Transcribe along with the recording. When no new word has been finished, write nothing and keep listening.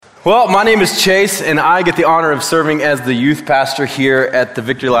Well, my name is Chase, and I get the honor of serving as the youth pastor here at the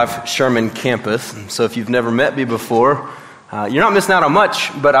Victory Life Sherman campus. So if you've never met me before, you're not missing out on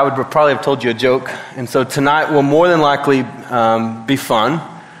much, but I would probably have told you a joke. And so tonight will more than likely be fun,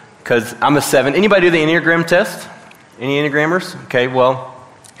 because I'm a 7. Anybody do the Enneagram test? Any Enneagrammers? Okay, well,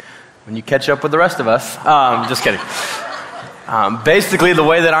 when you catch up with the rest of us. Just kidding. Basically, the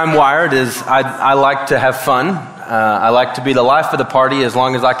way that I'm wired is I like to have fun. I like to be the life of the party as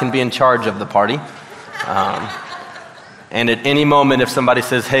long as I can be in charge of the party. And at any moment, if somebody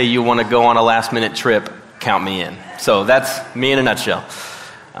says, hey, you want to go on a last-minute trip, count me in. So that's me in a nutshell.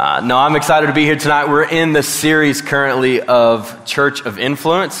 No, I'm excited to be here tonight. We're in the series currently of Church of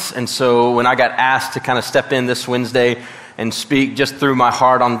Influence. And so when I got asked to kind of step in this Wednesday and speak just through my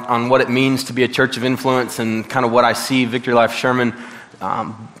heart on what it means to be a church of influence and kind of what I see Victory Life Sherman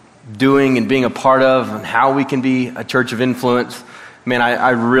doing and being a part of, and how we can be a church of influence, man, I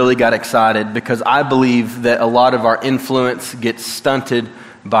really got excited because I believe that a lot of our influence gets stunted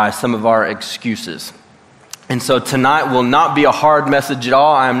by some of our excuses. And so tonight will not be a hard message at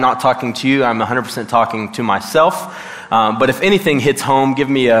all. I'm not talking to you. I'm 100% talking to myself. But if anything hits home, give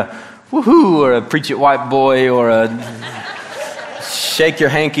me a woohoo or a preach it white boy or a shake your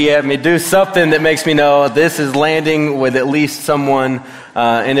hanky at me. Do something that makes me know this is landing with at least someone.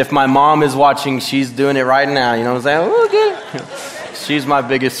 And if my mom is watching, she's doing it right now. You know what I'm saying? Okay. She's my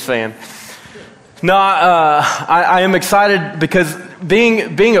biggest fan. No, I am excited because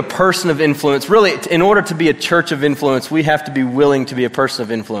being a person of influence, really, in order to be a church of influence, we have to be willing to be a person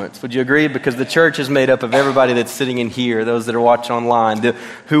of influence. Would you agree? Because the church is made up of everybody that's sitting in here, those that are watching online.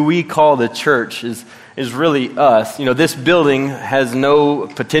 Who we call the church is really us. You know, this building has no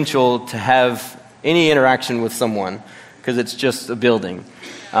potential to have any interaction with someone because it's just a building.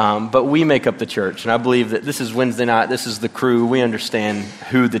 But we make up the church, and I believe that this is Wednesday night, this is the crew, we understand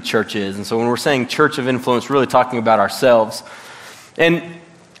who the church is. And so when we're saying church of influence, really talking about ourselves. And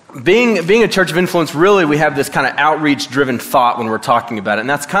being a church of influence, really we have this kind of outreach-driven thought when we're talking about it, and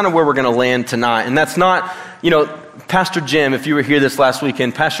that's kind of where we're going to land tonight. And that's not, Pastor Jim, if you were here this last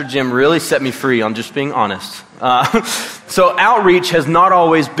weekend, Pastor Jim really set me free on just being honest. So outreach has not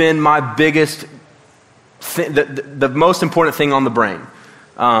always been my biggest, the most important thing on the brain.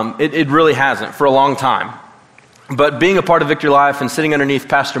 It really hasn't for a long time. But being a part of Victory Life and sitting underneath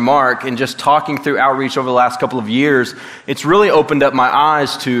Pastor Mark and just talking through outreach over the last couple of years, it's really opened up my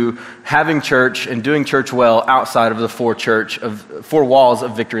eyes to having church and doing church well outside of the four walls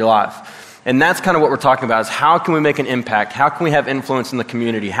of Victory Life. And that's kind of what we're talking about, is how can we make an impact? How can we have influence in the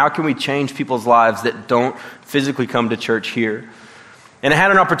community? How can we change people's lives that don't physically come to church here? And I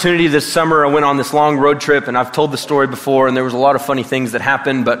had an opportunity this summer. I went on this long road trip, and I've told the story before, and there was a lot of funny things that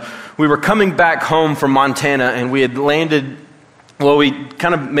happened, but we were coming back home from Montana, and we had landed, we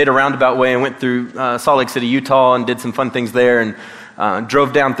kind of made a roundabout way and went through Salt Lake City, Utah, and did some fun things there, and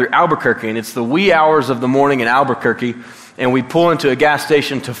drove down through Albuquerque, and it's the wee hours of the morning in Albuquerque, and we pull into a gas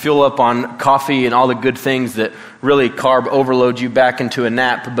station to fuel up on coffee and all the good things that really carb overload you back into a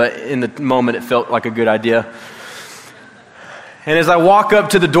nap, but in the moment it felt like a good idea. And as I walk up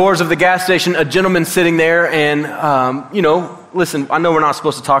to the doors of the gas station, a gentleman sitting there, and, listen, I know we're not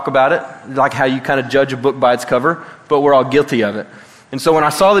supposed to talk about it, like how you kind of judge a book by its cover, but we're all guilty of it. And so when I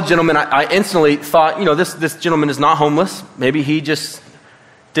saw the gentleman, I instantly thought, this gentleman is not homeless. Maybe he just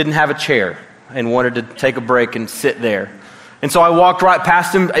didn't have a chair and wanted to take a break and sit there. And so I walked right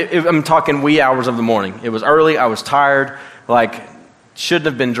past him. I'm talking wee hours of the morning. It was early. I was tired. Shouldn't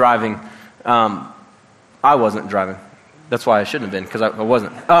have been driving. I wasn't driving. That's why I shouldn't have been, because I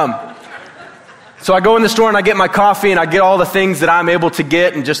wasn't. So I go in the store and I get my coffee and I get all the things that I'm able to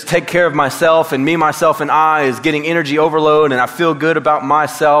get and just take care of myself, and me, myself, and I is getting energy overload, and I feel good about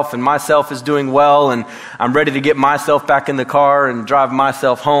myself, and myself is doing well, and I'm ready to get myself back in the car and drive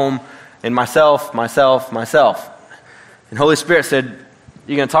myself home, and myself. And Holy Spirit said,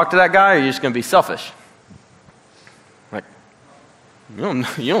 you going to talk to that guy, or are you just going to be selfish? Like,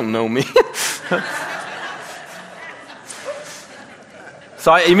 you don't know me. So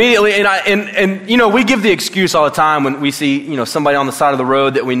I immediately, and we give the excuse all the time when we see, somebody on the side of the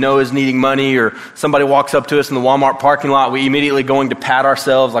road that we know is needing money, or somebody walks up to us in the Walmart parking lot, we immediately going to pat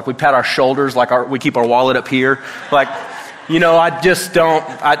ourselves, like we pat our shoulders, like we keep our wallet up here. Like,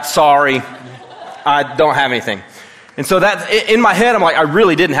 sorry, I don't have anything. And so that, in my head, I'm like, I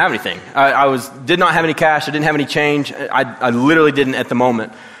really didn't have anything. I did not have any cash, I didn't have any change, I literally didn't at the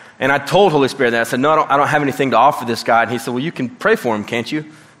moment. And I told Holy Spirit that. I said, no, I don't have anything to offer this guy. And he said, well, you can pray for him, can't you?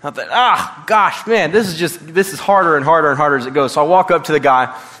 I thought, gosh, man, this is harder and harder and harder as it goes. So I walk up to the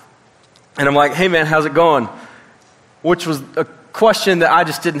guy, and I'm like, hey, man, how's it going? Which was question that I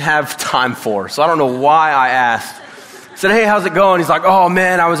just didn't have time for. So I don't know why I asked. I said, hey, how's it going? He's like, oh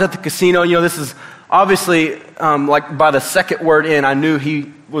man, I was at the casino. This is obviously, like by the second word in, I knew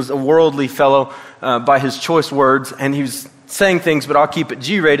he was a worldly fellow by his choice words, and he was saying things, but I'll keep it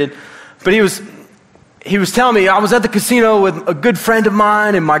G-rated. But he was telling me, I was at the casino with a good friend of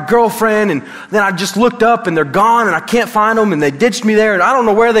mine and my girlfriend, and then I just looked up and they're gone and I can't find them, and they ditched me there and I don't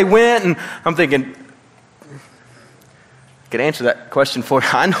know where they went. And I'm thinking, I could answer that question for you.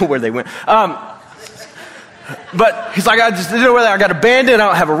 I know where they went. But he's like, I just didn't know where I got abandoned. I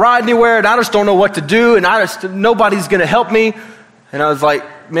don't have a ride anywhere, and I just don't know what to do, and nobody's going to help me. And I was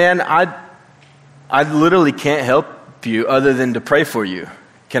like, man, I literally can't help you other than to pray for you.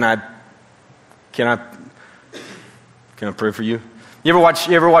 Can I pray for you? You ever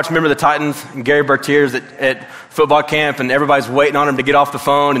watch Remember the Titans? And Gary Bertier's at football camp, and everybody's waiting on him to get off the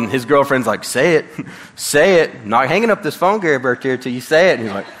phone, and his girlfriend's like, say it. I'm not hanging up this phone, Gary Bertier, till you say it. And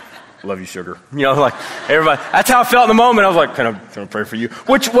he's like, love you, sugar. Like everybody. That's how I felt in the moment. I was like, can I pray for you?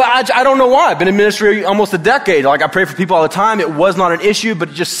 I don't know why. I've been in ministry almost a decade. Like, I pray for people all the time. It was not an issue,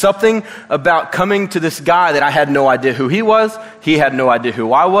 but just something about coming to this guy that I had no idea who he was. He had no idea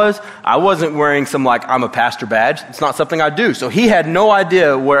who I was. I wasn't wearing some, like, I'm a pastor badge. It's not something I do. So he had no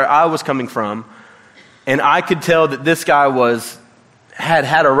idea where I was coming from. And I could tell that this guy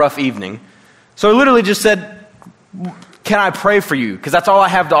had a rough evening. So I literally just said, can I pray for you? Because that's all I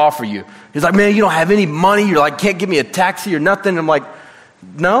have to offer you. He's like, man, you don't have any money. You're like, can't give me a taxi or nothing. I'm like,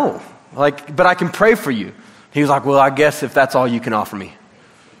 no. Like, but I can pray for you. He was like, well, I guess if that's all you can offer me.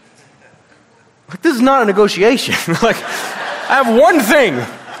 Like, this is not a negotiation. Like, I have one thing.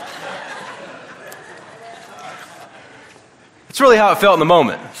 It's really how it felt in the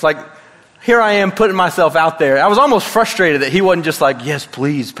moment. It's like, here I am putting myself out there. I was almost frustrated that he wasn't just like, yes,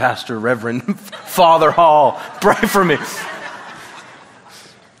 please, Pastor, Reverend, Father Hall, pray for me.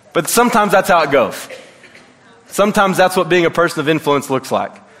 But sometimes that's how it goes. Sometimes that's what being a person of influence looks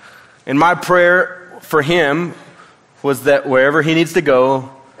like. And my prayer for him was that wherever he needs to go,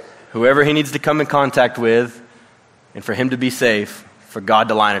 whoever he needs to come in contact with, and for him to be safe, for God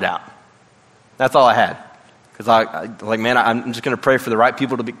to line it out. That's all I had. Because I'm just going to pray for the right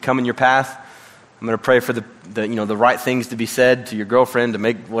people to come in your path. I'm going to pray for the right things to be said to your girlfriend to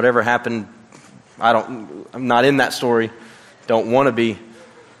make whatever happen. I'm not in that story. Don't want to be.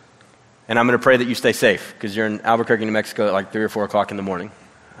 And I'm going to pray that you stay safe because you're in Albuquerque, New Mexico at like 3 or 4 o'clock in the morning.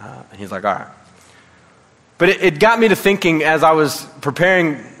 And he's like, all right. But it got me to thinking as I was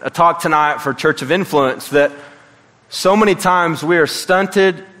preparing a talk tonight for Church of Influence that so many times we are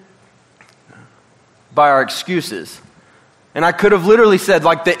stunted by our excuses. And I could have literally said,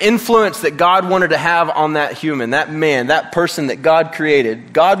 like, the influence that God wanted to have on that human, that man, that person that God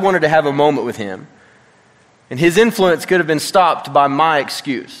created, God wanted to have a moment with him. And his influence could have been stopped by my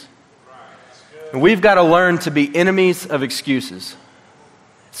excuse. And we've got to learn to be enemies of excuses.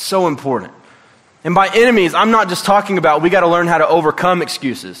 It's so important. And by enemies, I'm not just talking about we got to learn how to overcome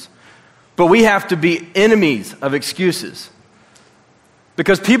excuses. But we have to be enemies of excuses.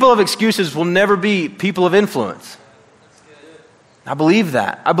 Because people of excuses will never be people of influence. I believe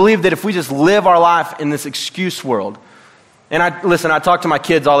that. I believe that if we just live our life in this excuse world, and I talk to my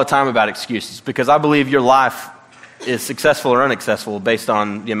kids all the time about excuses because I believe your life is successful or unsuccessful based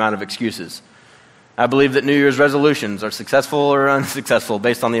on the amount of excuses. I believe that New Year's resolutions are successful or unsuccessful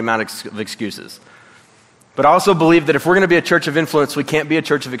based on the amount of excuses. But I also believe that if we're going to be a church of influence, we can't be a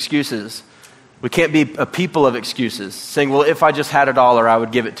church of excuses. We can't be a people of excuses, saying, well, if I just had $1, I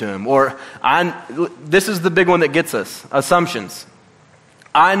would give it to him. Or, this is the big one that gets us, assumptions.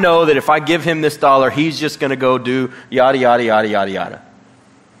 I know that if I give him this $1, he's just going to go do yada, yada, yada, yada, yada.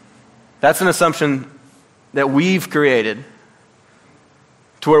 That's an assumption that we've created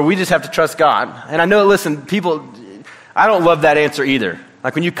to where we just have to trust God. And I know, listen, people, I don't love that answer either.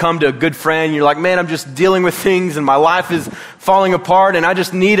 Like when you come to a good friend, you're like, man, I'm just dealing with things and my life is falling apart and I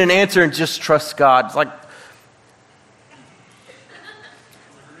just need an answer and just trust God. It's like,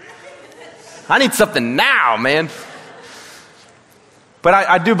 I need something now, man. But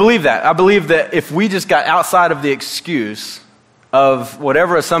I do believe that. I believe that if we just got outside of the excuse of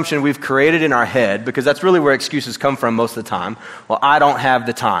whatever assumption we've created in our head, because that's really where excuses come from most of the time. Well, I don't have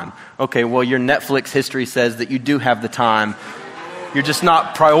the time. Okay, well, your Netflix history says that you do have the time. You're just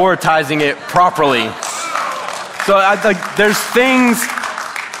not prioritizing it properly. So I think there's things,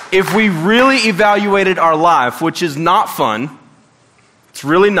 if we really evaluated our life, which is not fun, it's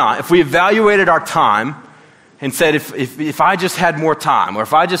really not. If we evaluated our time and said, if I just had more time, or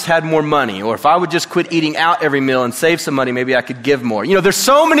if I just had more money, or if I would just quit eating out every meal and save some money, maybe I could give more. You know, there's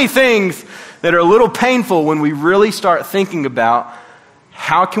so many things that are a little painful when we really start thinking about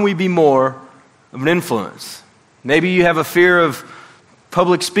how can we be more of an influence. Maybe you have a fear of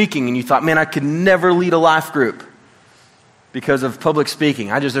public speaking and you thought, man, I could never lead a life group because of public speaking.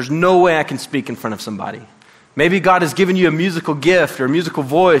 There's no way I can speak in front of somebody. Maybe God has given you a musical gift or a musical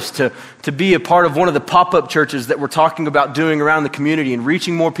voice to be a part of one of the pop-up churches that we're talking about doing around the community and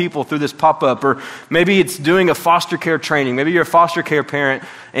reaching more people through this pop-up. Or maybe it's doing a foster care training. Maybe you're a foster care parent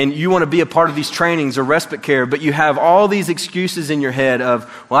and you want to be a part of these trainings or respite care, but you have all these excuses in your head of,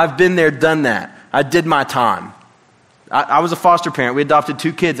 well, I've been there, done that. I did my time. I was a foster parent. We adopted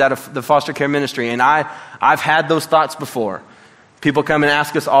 2 kids out of the foster care ministry, and I've had those thoughts before. People come and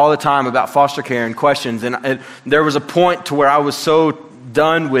ask us all the time about foster care and questions, and there was a point to where I was so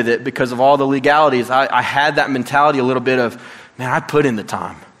done with it because of all the legalities. I had that mentality a little bit of, man, I put in the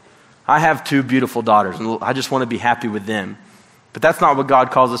time. I have 2 beautiful daughters, and I just want to be happy with them. But that's not what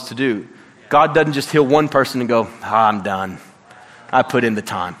God calls us to do. God doesn't just heal one person and go, I'm done. I put in the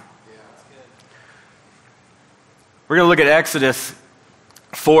time. We're going to look at Exodus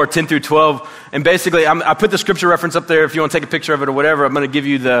 4, 10 through 12. And basically, I put the scripture reference up there if you want to take a picture of it or whatever. I'm going to give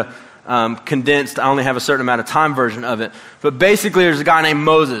you the condensed, I only have a certain amount of time version of it. But basically, there's a guy named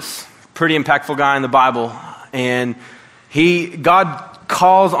Moses, pretty impactful guy in the Bible. And God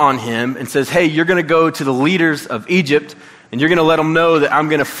calls on him and says, hey, you're going to go to the leaders of Egypt and you're going to let them know that I'm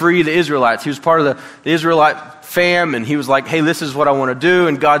going to free the Israelites. He was part of the Israelite fam, and he was like, hey, this is what I want to do.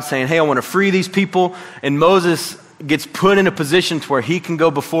 And God's saying, hey, I want to free these people. And Moses gets put in a position to where he can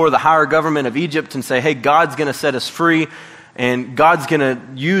go before the higher government of Egypt and say, hey, God's going to set us free, and God's going to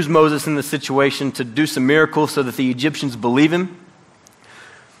use Moses in this situation to do some miracles so that the Egyptians believe him.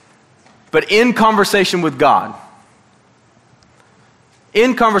 But in conversation with God,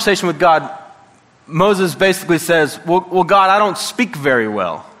 Moses basically says, well, God, I don't speak very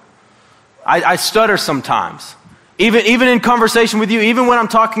well. I stutter sometimes. Even in conversation with you, even when I'm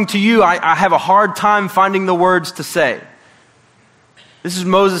talking to you, I have a hard time finding the words to say. This is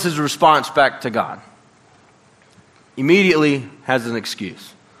Moses' response back to God. Immediately has an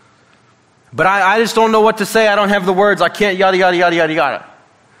excuse. But I just don't know what to say. I don't have the words. I can't, yada, yada, yada, yada, yada.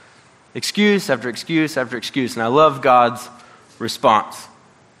 Excuse after excuse after excuse. And I love God's response.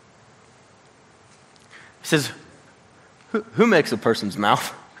 He says, who makes a person's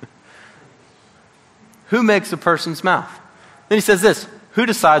mouth? Who makes a person's mouth? Then he says this, who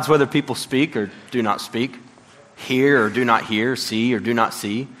decides whether people speak or do not speak? Hear or do not hear? See or do not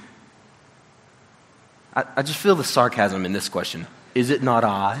see? I just feel the sarcasm in this question. Is it not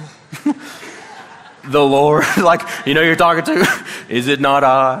I? The Lord, like, you're talking to, is it not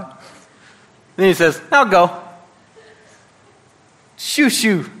I? Then he says, now go.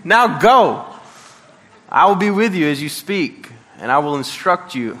 Shoo, now go. I will be with you as you speak, and I will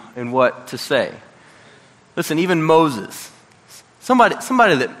instruct you in what to say. Listen, even Moses, somebody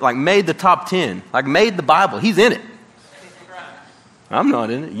that like made the top 10, like made the Bible, he's in it. I'm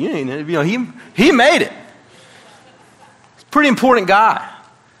not in it. You ain't in it. He made it. He's a pretty important guy.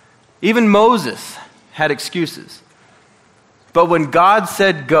 Even Moses had excuses. But when God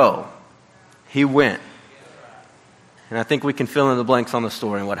said go, he went. And I think we can fill in the blanks on the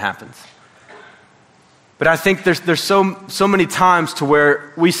story and what happens. But I think there's so many times to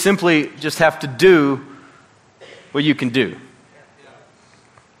where we simply just have to do what you can do.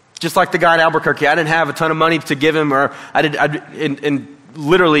 Just like the guy in Albuquerque, I didn't have a ton of money to give him, or I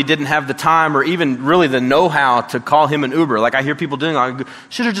literally didn't have the time or even really the know-how to call him an Uber. Like I hear people doing, I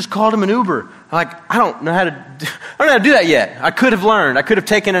should have just called him an Uber. I'm like, I don't know how to do that yet. I could have learned. I could have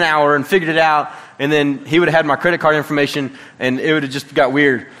taken an hour and figured it out, and then he would have had my credit card information, and it would have just got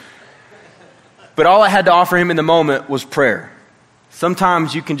weird. But all I had to offer him in the moment was prayer.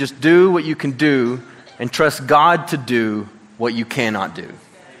 Sometimes you can just do what you can do and trust God to do what you cannot do.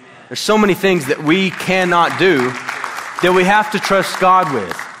 There's so many things that we cannot do that we have to trust God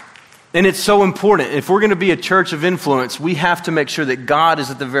with. And it's so important. If we're going to be a church of influence, we have to make sure that God is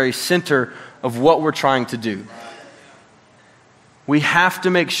at the very center of what we're trying to do. We have to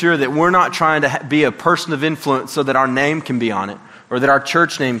make sure that we're not trying to be a person of influence so that our name can be on it or that our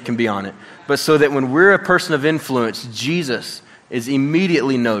church name can be on it, but so that when we're a person of influence, Jesus is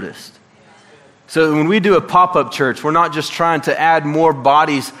immediately noticed. So when we do a pop-up church, we're not just trying to add more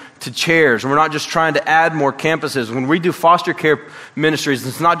bodies to chairs. We're not just trying to add more campuses. When we do foster care ministries,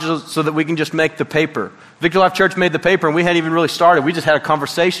 it's not just so that we can just make the paper. Victory Life Church made the paper, and we hadn't even really started. We just had a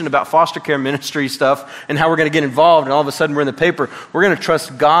conversation about foster care ministry stuff and how we're going to get involved, and all of a sudden we're in the paper. We're going to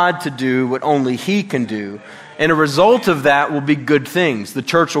trust God to do what only He can do. And a result of that will be good things. The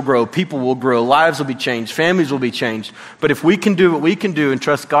church will grow, people will grow, lives will be changed, families will be changed. But if we can do what we can do and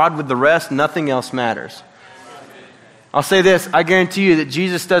trust God with the rest, nothing else matters. I'll say this, I guarantee you that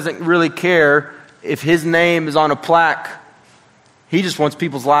Jesus doesn't really care if His name is on a plaque. He just wants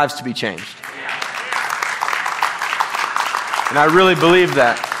people's lives to be changed. And I really believe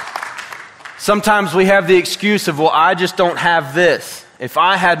that. Sometimes we have the excuse of, well, I just don't have this. If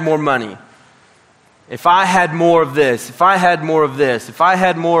I had more money, if I had more of this, if I had more of this, if I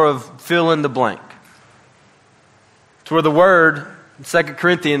had more of fill in the blank. To where the word, in 2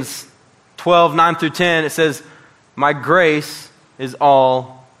 Corinthians 12, 9 through 10, it says, my grace is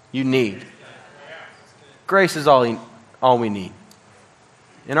all you need. Grace is all we need.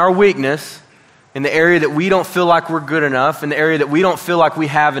 In our weakness, in the area that we don't feel like we're good enough, in the area that we don't feel like we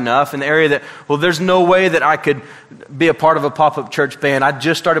have enough, in the area that, well, there's no way that I could be a part of a pop-up church band. I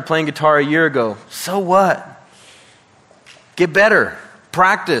just started playing guitar a year ago. So what? Get better.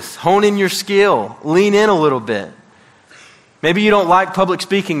 Practice. Hone in your skill. Lean in a little bit. Maybe you don't like public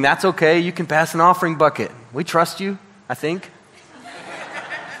speaking. That's okay. You can pass an offering bucket. We trust you, I think.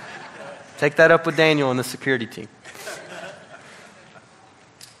 Take that up with Daniel and the security team.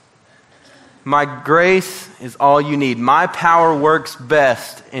 My grace is all you need. My power works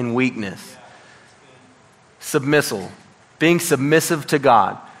best in weakness. Submissive. Being submissive to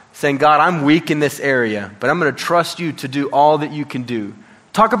God. Saying, God, I'm weak in this area, but I'm going to trust you to do all that you can do.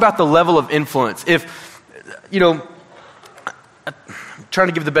 Talk about the level of influence. If, I'm trying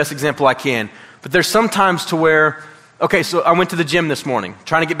to give the best example I can, but there's some times to where, okay, so I went to the gym this morning,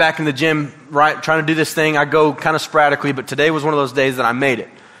 trying to get back in the gym, right, trying to do this thing. I go kind of sporadically, but today was one of those days that I made it.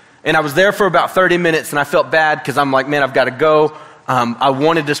 And I was there for about 30 minutes, and I felt bad because I'm like, man, I've got to go. I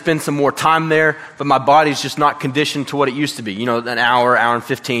wanted to spend some more time there, but my body's just not conditioned to what it used to be. An hour and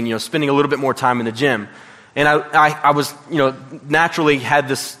 15, spending a little bit more time in the gym. And I was, naturally had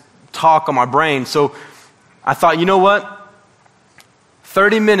this talk on my brain. So I thought, you know what?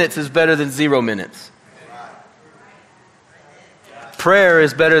 30 minutes is better than 0 minutes. Prayer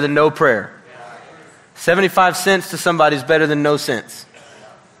is better than no prayer. 75 cents to somebody is better than no cents.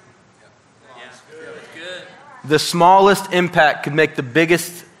 The smallest impact could make the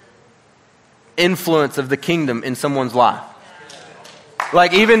biggest influence of the kingdom in someone's life. Go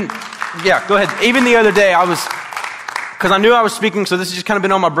ahead. Even the other day, because I knew I was speaking, so this has just kind of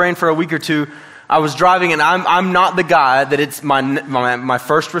been on my brain for a week or two. I was driving, and I'm not the guy that it's my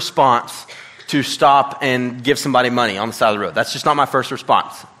first response to stop and give somebody money on the side of the road. That's just not my first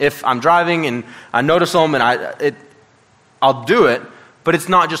response. If I'm driving and I notice them, and I'll do it. But it's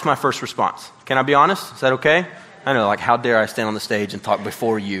not just my first response. Can I be honest? Is that okay? I know, how dare I stand on the stage and talk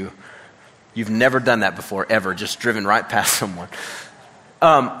before you? You've never done that before, ever, just driven right past someone.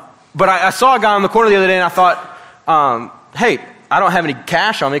 But I saw a guy on the corner the other day, and I thought, hey, I don't have any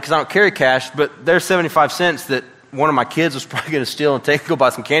cash on me because I don't carry cash, but there's 75 cents that one of my kids was probably going to steal and go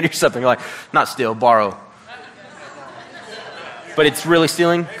buy some candy or something. Like, not steal, borrow. But it's really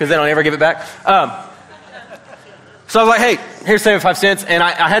stealing because they don't ever give it back. So I was like, hey, here's 75 cents. And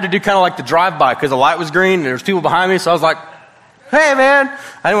I had to do kind of like the drive-by because the light was green and there was people behind me. So I was like, hey, man.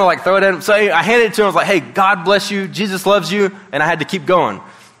 I didn't want to throw it at him. So I handed it to him. I was like, hey, God bless you. Jesus loves you. And I had to keep going.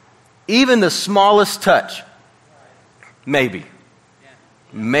 Even the smallest touch, maybe.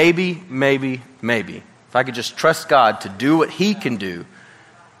 If I could just trust God to do what He can do,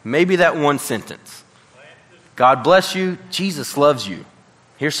 maybe that one sentence. God bless you. Jesus loves you.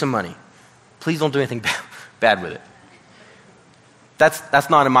 Here's some money. Please don't do anything bad with it. That's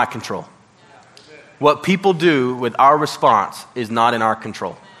not in my control. What people do with our response is not in our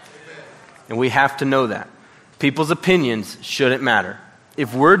control. And we have to know that. People's opinions shouldn't matter.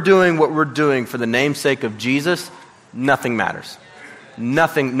 If we're doing what we're doing for the namesake of Jesus, nothing matters.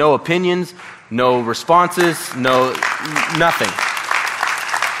 Nothing, no opinions, no responses, nothing.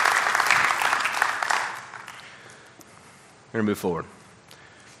 We're going to move forward.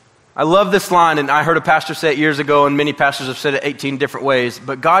 I love this line, and I heard a pastor say it years ago, and many pastors have said it 18 different ways,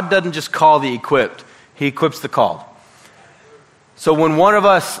 but God doesn't just call the equipped, He equips the called. So when one of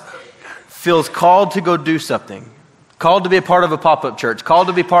us feels called to go do something, called to be a part of a pop-up church, called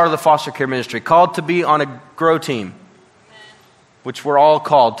to be part of the foster care ministry, called to be on a grow team, which we're all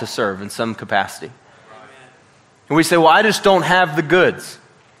called to serve in some capacity. And we say, well, I just don't have the goods.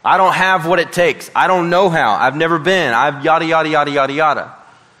 I don't have what it takes. I don't know how. I've never been. I've yada, yada, yada, yada, yada.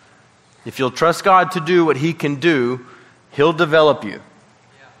 If you'll trust God to do what He can do, He'll develop you.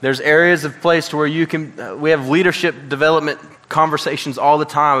 There's areas of place to where we have leadership development conversations all the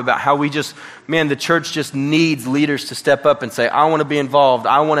time about how the church just needs leaders to step up and say, I want to be involved,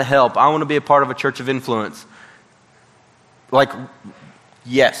 I want to help, I want to be a part of a church of influence. Like,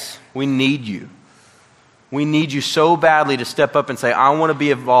 yes, we need you. We need you so badly to step up and say, I want to be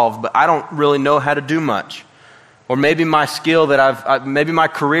involved, but I don't really know how to do much. Or maybe my skill maybe my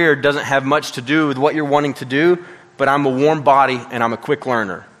career doesn't have much to do with what you're wanting to do, but I'm a warm body and I'm a quick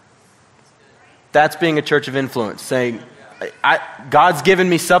learner. That's being a church of influence, saying, God's given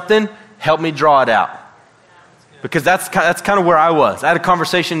me something, help me draw it out. Because that's kind of where I was. I had a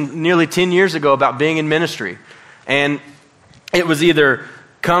conversation nearly 10 years ago about being in ministry. And it was either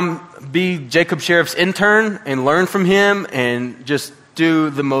come be Jacob Sheriff's intern and learn from him and just do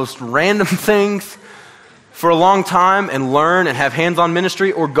the most random things for a long time and learn and have hands-on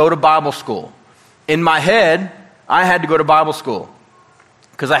ministry, or go to Bible school. In my head, I had to go to Bible school,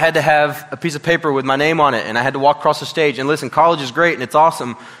 because I had to have a piece of paper with my name on it, and I had to walk across the stage. And listen, college is great and it's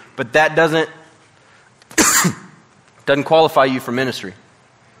awesome, but that doesn't qualify you for ministry.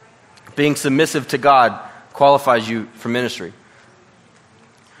 Being submissive to God qualifies you for ministry.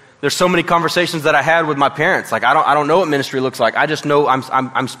 There's so many conversations that I had with my parents. Like, I don't know what ministry looks like. I just know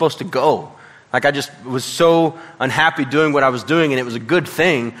I'm supposed to go. Like, I just was so unhappy doing what I was doing, and it was a good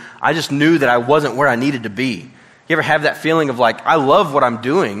thing. I just knew that I wasn't where I needed to be. You ever have that feeling of like, I love what I'm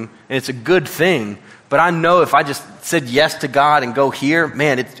doing, and it's a good thing, but I know if I just said yes to God and go here,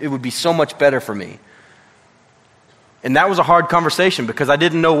 man, it would be so much better for me. And that was a hard conversation, because I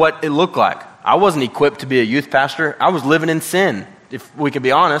didn't know what it looked like. I wasn't equipped to be a youth pastor. I was living in sin, if we could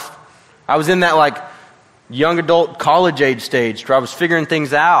be honest. I was in that like young adult college age stage where I was figuring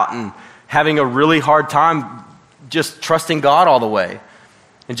things out and having a really hard time just trusting God all the way.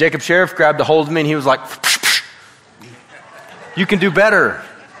 And Jacob Sheriff grabbed a hold of me and he was like, you can do better.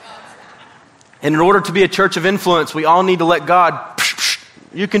 And in order to be a church of influence, we all need to let God,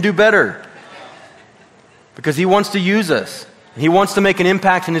 you can do better. Because he wants to use us. He wants to make an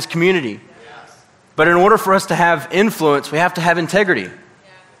impact in his community. But in order for us to have influence, we have to have integrity.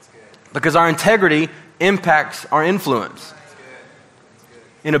 Because our integrity impacts our influence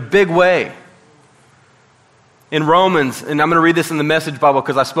in a big way. In Romans, and I'm going to read this in the Message Bible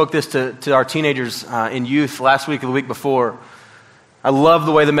because I spoke this to our teenagers in youth last week or the week before. I love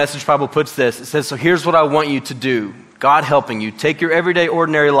the way the Message Bible puts this. It says, so here's what I want you to do. God helping you. Take your everyday,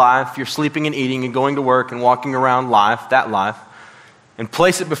 ordinary life, you're sleeping and eating and going to work and walking around life, and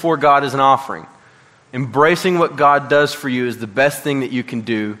place it before God as an offering. Embracing what God does for you is the best thing that you can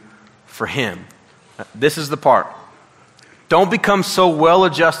do for him. This is the part. Don't become so well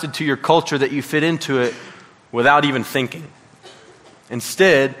adjusted to your culture that you fit into it without even thinking.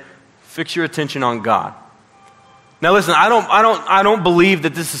 Instead, fix your attention on God. Now listen, I don't believe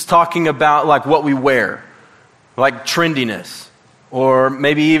that this is talking about like what we wear, like trendiness, or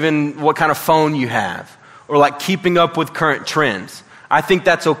maybe even what kind of phone you have, or like keeping up with current trends. I think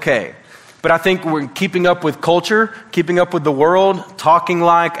that's okay. But I think we're keeping up with culture, keeping up with the world, talking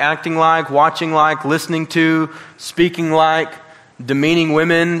like, acting like, watching like, listening to, speaking like, demeaning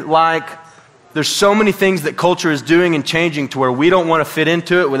women like. There's so many things that culture is doing and changing to where we don't want to fit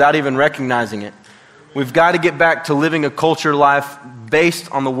into it without even recognizing it. We've got to get back to living a culture life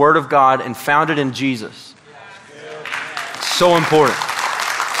based on the Word of God and founded in Jesus. So important.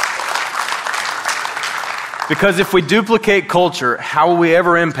 Because if we duplicate culture, how will we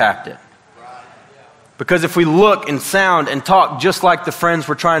ever impact it? Because if we look and sound and talk just like the friends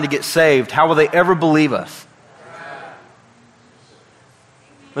we're trying to get saved, how will they ever believe us?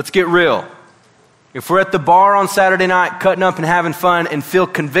 Let's get real. If we're at the bar on Saturday night cutting up and having fun and feel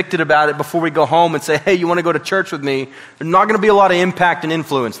convicted about it before we go home and say, hey, you want to go to church with me? There's not going to be a lot of impact and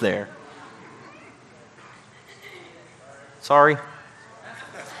influence there. Sorry.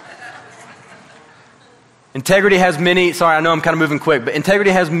 Integrity has many, sorry, I know I'm kind of moving quick, but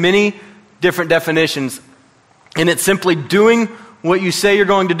integrity has many different definitions, and it's simply doing what you say you're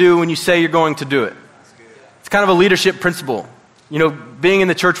going to do when you say you're going to do it. It's kind of a leadership principle. You know, being in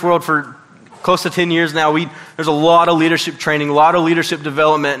the church world for close to 10 years now, there's a lot of leadership training, a lot of leadership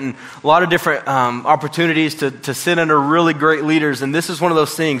development, and a lot of different opportunities to sit under really great leaders, and this is one of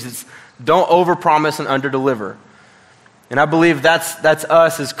those things. It's don't overpromise and underdeliver. And I believe that's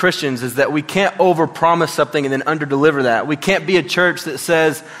us as Christians, is that we can't overpromise something and then underdeliver that. We can't be a church that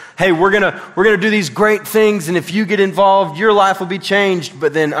says, hey, we're gonna do these great things, and if you get involved, your life will be changed,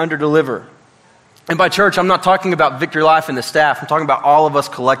 but then underdeliver. And by church, I'm not talking about Victory Life and the staff. I'm talking about all of us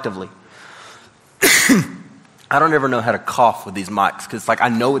collectively. I don't ever know how to cough with these mics, because like I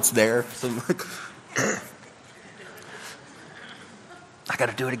know it's there. So I got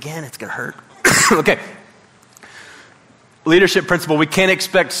to do it again. It's going to hurt. Okay. Leadership principle. We can't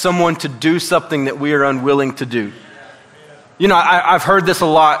expect someone to do something that we are unwilling to do. You know, I've heard this a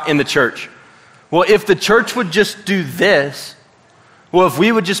lot in the church. Well, if the church would just do this, well, if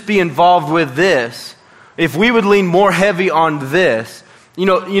we would just be involved with this, if we would lean more heavy on this, you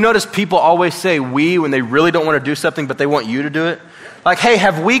know, you notice people always say we when they really don't want to do something, but they want you to do it. Like, hey,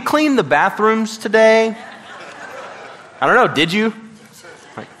 have we cleaned the bathrooms today? I don't know, did you?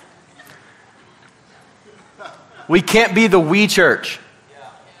 Like, we can't be the we church.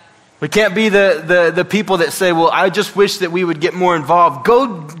 We can't be the people that say, well, I just wish that we would get more involved.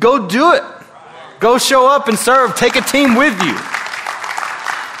 Go do it. Go show up and serve. Take a team with you.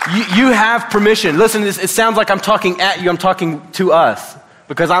 You have permission. Listen, it sounds like I'm talking at you. I'm talking to us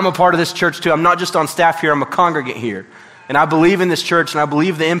because I'm a part of this church too. I'm not just on staff here. I'm a congregant here. And I believe in this church, and I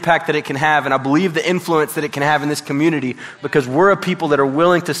believe the impact that it can have, and I believe the influence that it can have in this community because we're a people that are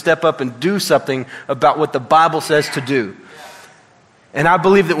willing to step up and do something about what the Bible says to do. And I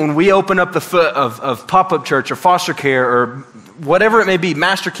believe that when we open up the foot of pop-up church or foster care or whatever it may be,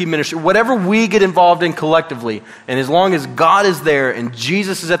 Master Key Ministry, whatever we get involved in collectively, and as long as God is there and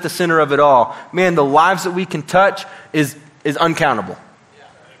Jesus is at the center of it all, man, the lives that we can touch is uncountable.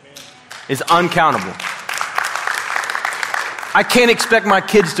 Is uncountable. I can't expect my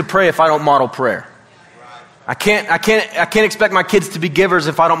kids to pray if I don't model prayer. I can't expect my kids to be givers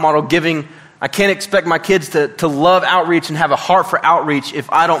if I don't model giving. I can't expect my kids to love outreach and have a heart for outreach if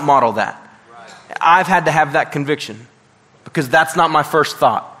I don't model that. I've had to have that conviction because that's not my first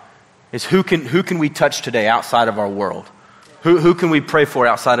thought, is who can we touch today outside of our world? Who can we pray for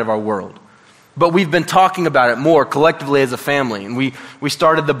outside of our world? But we've been talking about it more collectively as a family, and we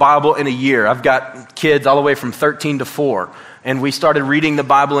started the Bible in a year. I've got kids all the way from 13 to 4, and we started reading the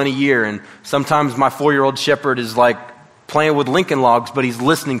Bible in a year, and sometimes my 4-year-old shepherd is like playing with Lincoln Logs, but he's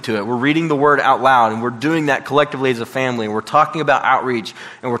listening to it. We're reading the word out loud, and we're doing that collectively as a family. And we're talking about outreach,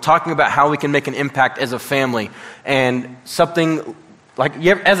 and we're talking about how we can make an impact as a family. And something like,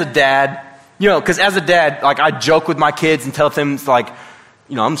 as a dad, you know, because as a dad, like I joke with my kids and tell them, like,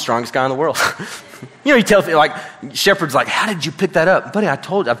 you know, I'm the strongest guy in the world. You know, you tell, like, Shepherd's like, how did you pick that up? Buddy, I've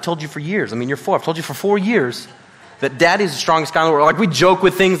told you for years. I mean, you're 4. I've told you for 4 years that Daddy's the strongest guy in the world. Like, we joke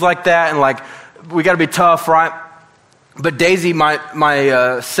with things like that, and like, we got to be tough, right? But Daisy, my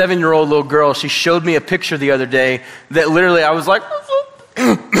 7-year-old little girl, she showed me a picture the other day that literally I was like,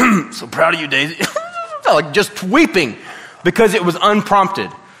 so proud of you, Daisy. Like just weeping because it was unprompted.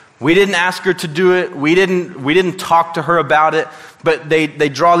 We didn't ask her to do it. We didn't talk to her about it. But they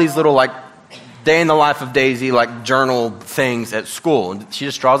draw these little like day in the life of Daisy, like journal things at school. And she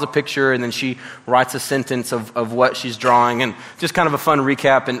just draws a picture and then she writes a sentence of what she's drawing and just kind of a fun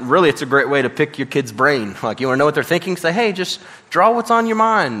recap. And really it's a great way to pick your kid's brain. Like you want to know what they're thinking? Say, hey, just draw what's on your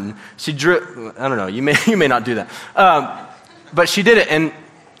mind. She drew, I don't know, you may not do that. But she did it. And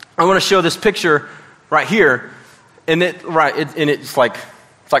I want to show this picture right here. And it's like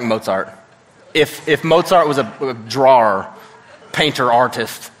Mozart. If Mozart was a drawer, painter,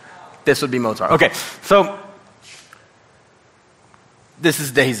 artist, this would be Mozart. Okay, so this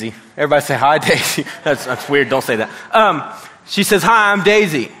is Daisy. Everybody say, hi, Daisy. That's weird, don't say that. She says, hi, I'm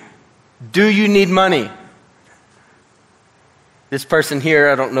Daisy. Do you need money? This person here,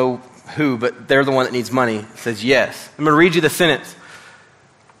 I don't know who, but they're the one that needs money, says yes. I'm going to read you the sentence.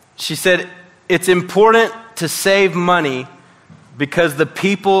 She said, it's important to save money because the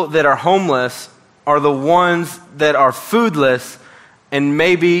people that are homeless are the ones that are foodless, and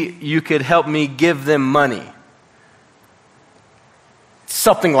maybe you could help me give them money.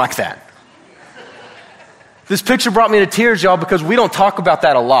 Something like that. This picture brought me to tears, y'all, because we don't talk about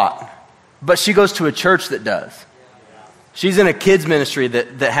that a lot. But she goes to a church that does. She's in a kids ministry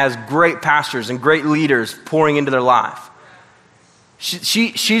that has great pastors and great leaders pouring into their life.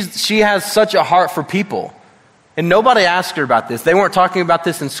 She has such a heart for people. And nobody asked her about this. They weren't talking about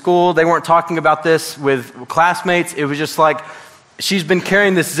this in school. They weren't talking about this with classmates. It was just like, she's been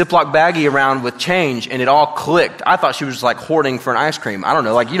carrying this Ziploc baggie around with change, and it all clicked. I thought she was just like hoarding for an ice cream. I don't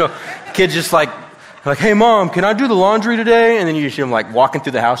know, like, you know, kids just like, hey, Mom, can I do the laundry today? And then you see them like walking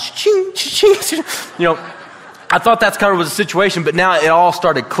through the house, ching, ching, ching. You know, I thought that's kind of was the situation, but now it all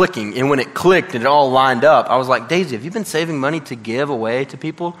started clicking. And when it clicked and it all lined up, I was like, Daisy, have you been saving money to give away to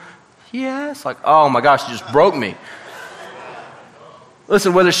people? Yes. Like, oh my gosh, it just broke me.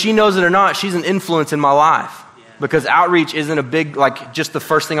 Listen, whether she knows it or not, she's an influence in my life. Because outreach isn't a big, like, just the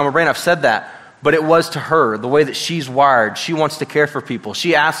first thing on my brain. I've said that. but it was to her, the way that she's wired. She wants to care for people.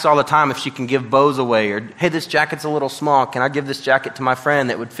 She asks all the time if she can give bows away, or, hey, this jacket's a little small. Can I give this jacket to my friend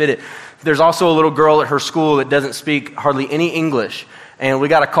that would fit it? There's also a little girl at her school that doesn't speak hardly any English. And we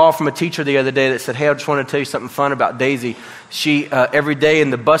got a call from a teacher the other day that said, hey, I just want to tell you something fun about Daisy. She, every day in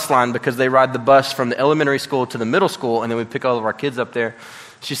the bus line, because they ride the bus from the elementary school to the middle school, and then we pick all of our kids up there.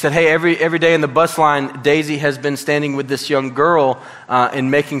 She said, hey, every day in the bus line, Daisy has been standing with this young girl and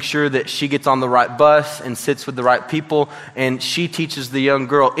making sure that she gets on the right bus and sits with the right people. And she teaches the young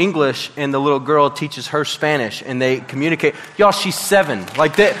girl English, and the little girl teaches her Spanish, and they communicate. Y'all, she's 7.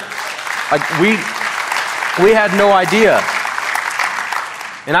 Like that, we had no idea.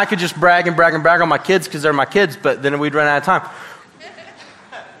 And I could just brag on my kids because they're my kids, but then we'd run out of time.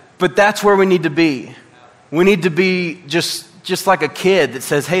 But that's where we need to be. We need to be just like a kid that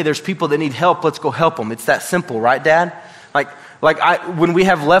says, hey, there's people that need help, let's go help them. It's that simple, right, Dad? When we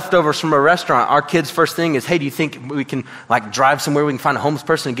have leftovers from a restaurant, our kids' first thing is, hey, do you think we can drive somewhere we can find a homeless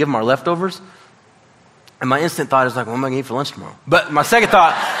person and give them our leftovers? And my instant thought is what am I going to eat for lunch tomorrow? But my second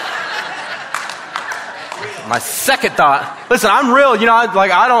thought, listen, I'm real,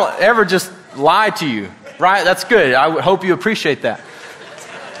 I don't ever just lie to you, right? That's good. I hope you appreciate that.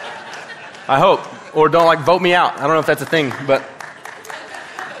 I hope. Or don't vote me out. I don't know if that's a thing, but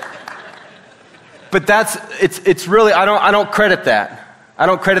it's really, I don't credit that. I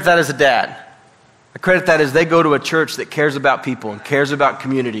don't credit that as a dad. I credit that as they go to a church that cares about people and cares about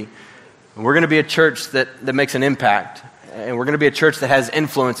community. And we're going to be a church that makes an impact. And we're going to be a church that has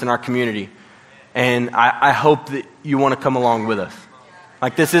influence in our community. And I hope that you want to come along with us.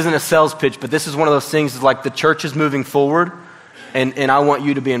 This isn't a sales pitch, but this is one of those things the church is moving forward, and I want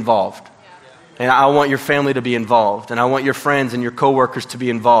you to be involved. And I want your family to be involved. And I want your friends and your coworkers to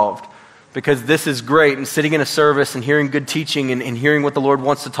be involved. Because this is great. And sitting in a service and hearing good teaching and hearing what the Lord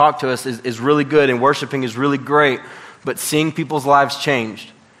wants to talk to us is really good. And worshiping is really great. But seeing people's lives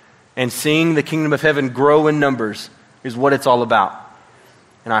changed and seeing the kingdom of heaven grow in numbers is what it's all about.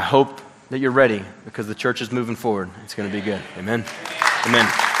 And I hope that you're ready because the church is moving forward. It's going to be good. Amen.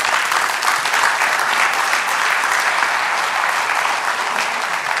 Amen.